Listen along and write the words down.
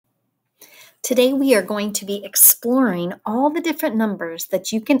Today we are going to be exploring all the different numbers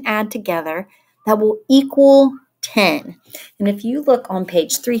that you can add together that will equal 10. And if you look on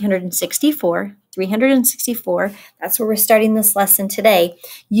page 364, that's where we're starting this lesson today,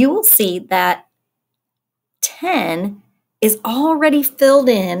 you will see that 10 is already filled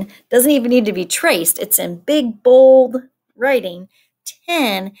in, doesn't even need to be traced. It's in big, bold writing.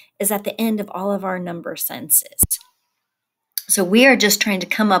 10 is at the end of all of our number sentences. So we are just trying to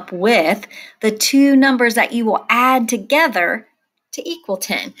come up with the two numbers that you will add together to equal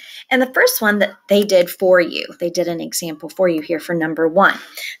 10. And the first one that they did for you, they did an example for you here for number 1.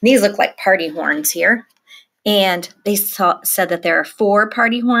 These look like party horns here. And they said that there are 4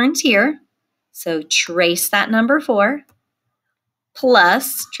 party horns here. So trace that number 4,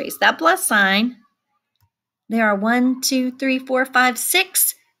 plus, trace that plus sign. There are 1, 2, 3, 4, 5,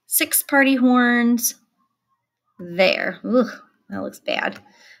 6 party horns there. Ugh, that looks bad.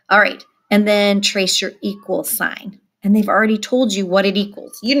 All right, and then trace your equal sign. And they've already told you what it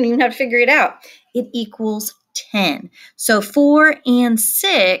equals. You don't even have to figure it out. It equals 10. So 4 and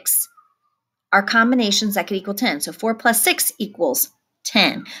 6 are combinations that could equal 10. So 4 plus 6 equals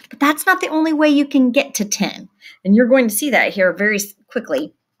 10. But that's not the only way you can get to 10. And you're going to see that here very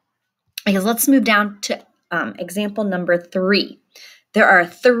quickly. Because let's move down to example number 3. There are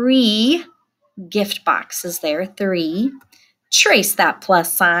 3 gift boxes there, 3. Trace that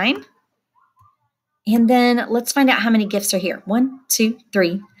plus sign. And then let's find out how many gifts are here. 1, 2,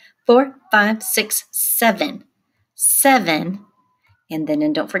 3, 4, 5, 6, 7. 7. And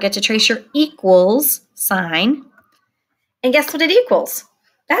then don't forget to trace your equals sign. And guess what it equals?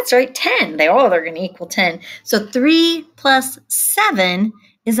 That's right, 10. They're going to equal 10. So 3 plus 7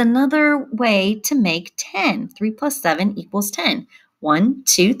 is another way to make 10. 3 plus 7 equals 10. 1,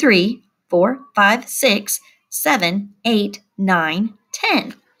 2, 3, 4, 5, 6, 7, 8, 9,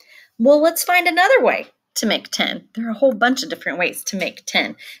 10. Well, let's find another way to make 10. There are a whole bunch of different ways to make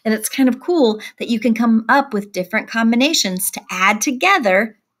 10. And it's kind of cool that you can come up with different combinations to add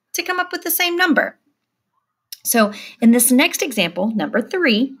together to come up with the same number. So in this next example, number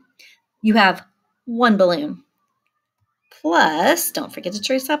 3, you have 1 balloon. Plus, don't forget to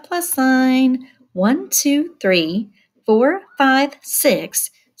trace that plus sign. 1, 2, 3, 4, 5,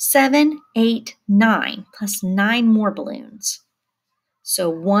 6, 7, 8, 9, plus 9 more balloons. So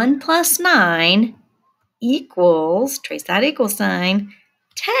 1 plus 9 equals, trace that equal sign,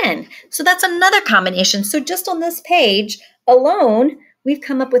 10. So that's another combination. So just on this page alone, we've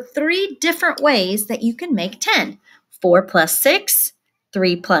come up with 3 different ways that you can make 10. 4 plus 6,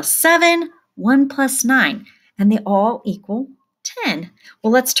 3 plus 7, 1 plus 9. And they all equal 10.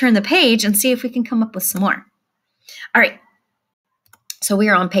 Well, let's turn the page and see if we can come up with some more. All right. So we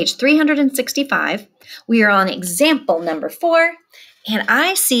are on page 365. We are on example number 4. And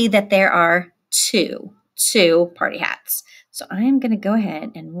I see that there are two party hats. So I'm going to go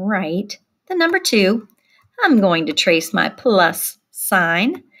ahead and write the number 2. I'm going to trace my plus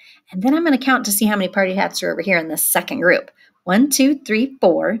sign. And then I'm going to count to see how many party hats are over here in this second group. 1, 2, 3,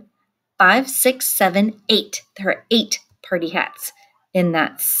 4, 5, 6, 7, 8. There are 8 party hats in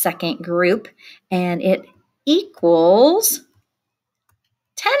that second group. And it equals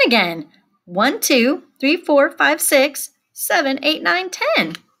 10 again. 1, 2, 3, 4, 5, 6, 7, 8, 9,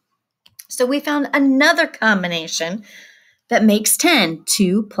 10. So we found another combination that makes 10.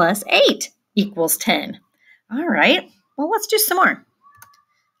 2 plus 8 equals 10. All right. Well, let's do some more.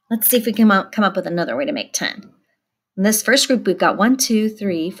 Let's see if we can come up with another way to make 10. In this first group, we've got 1, 2,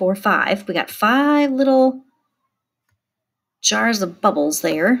 3, 4, 5. We got 5 little jars of bubbles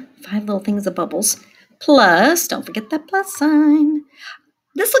there. 5 little things of bubbles. Plus, don't forget that plus sign.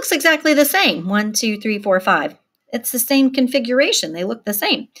 This looks exactly the same. 1, 2, 3, 4, 5. It's the same configuration. They look the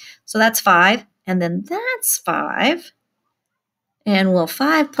same. So that's 5. And then that's 5. And well,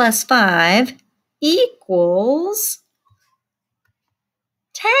 5 plus 5 equals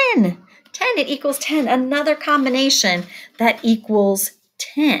 10. 10, it equals 10. Another combination that equals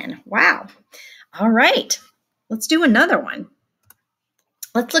 10. Wow. All right. Let's do another one.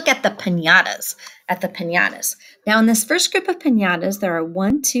 Let's look at the piñatas. Now, in this first group of piñatas, there are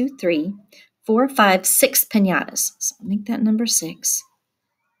 1, 2, 3, 4, 5, 6 piñatas. So I'll make that number 6.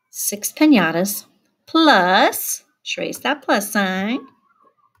 6 piñatas plus, trace that plus sign.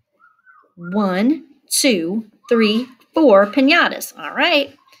 1, 2, 3, 4 piñatas. All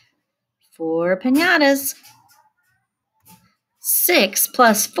right. 4 piñatas. 6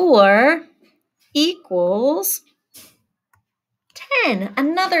 plus 4 equals 10.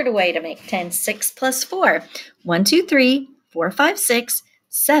 Another way to make 10. 6 plus 4. 1, 2, 3, 4, 5, 6,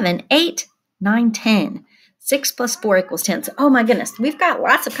 7, 8, 9, 10. 6 plus 4 equals 10. So, oh my goodness, we've got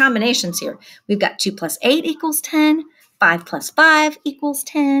lots of combinations here. We've got 2 plus 8 equals 10. 5 plus 5 equals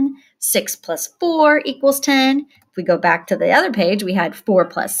 10. 6 plus 4 equals 10. If we go back to the other page, we had 4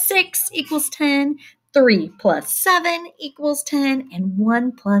 plus 6 equals 10. 3 plus 7 equals 10. And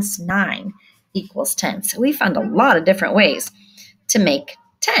 1 plus 9 equals 10. So we found a lot of different ways to make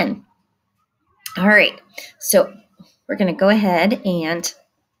 10. All right, so we're going to go ahead and,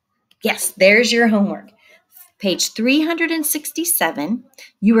 yes, there's your homework. Page 367,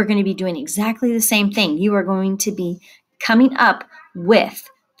 you are going to be doing exactly the same thing. You are going to be coming up with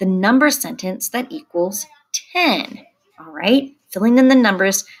the number sentence that equals 10. All right, filling in the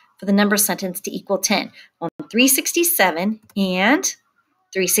numbers for the number sentence to equal 10. On 367 and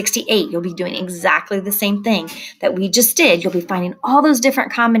 368, you'll be doing exactly the same thing that we just did. You'll be finding all those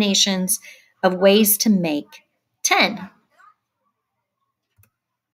different combinations of ways to make 10.